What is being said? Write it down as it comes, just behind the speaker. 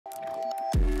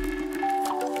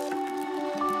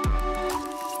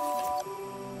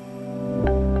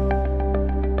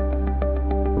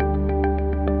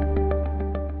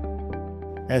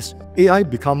AI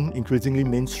become increasingly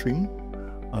mainstream,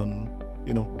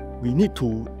 we need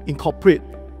to incorporate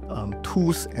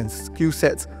tools and skill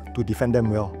sets to defend them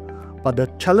well. But the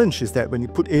challenge is that when you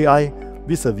put AI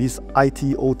vis-a-vis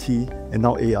IT, OT, and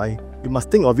now AI, you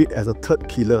must think of it as a third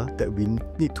pillar that we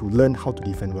need to learn how to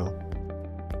defend well.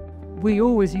 We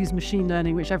always use machine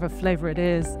learning, whichever flavor it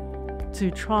is,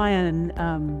 to try and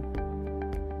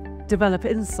develop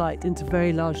insight into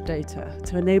very large data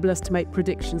to enable us to make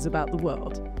predictions about the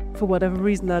world, for whatever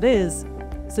reason that is.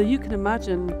 So you can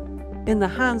imagine, in the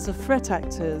hands of threat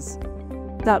actors,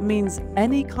 that means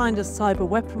any kind of cyber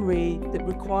weaponry that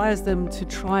requires them to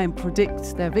try and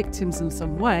predict their victims in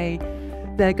some way,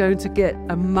 they're going to get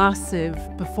a massive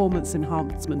performance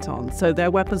enhancement on. So their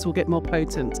weapons will get more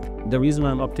potent. The reason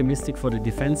I'm optimistic for the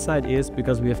defense side is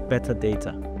because we have better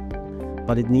data.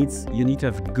 But you need to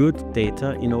have good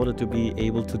data in order to be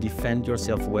able to defend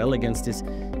yourself well against this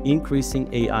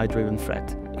increasing AI-driven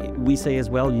threat. We say as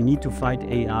well, you need to fight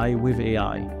AI with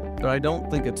AI. But I don't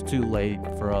think it's too late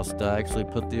for us to actually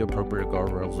put the appropriate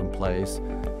guardrails in place,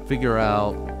 figure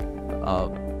out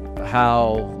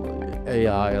how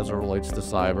AI as it relates to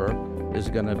cyber is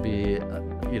going to be a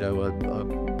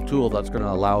tool that's going to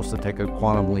allow us to take a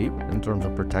quantum leap in terms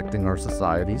of protecting our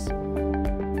societies.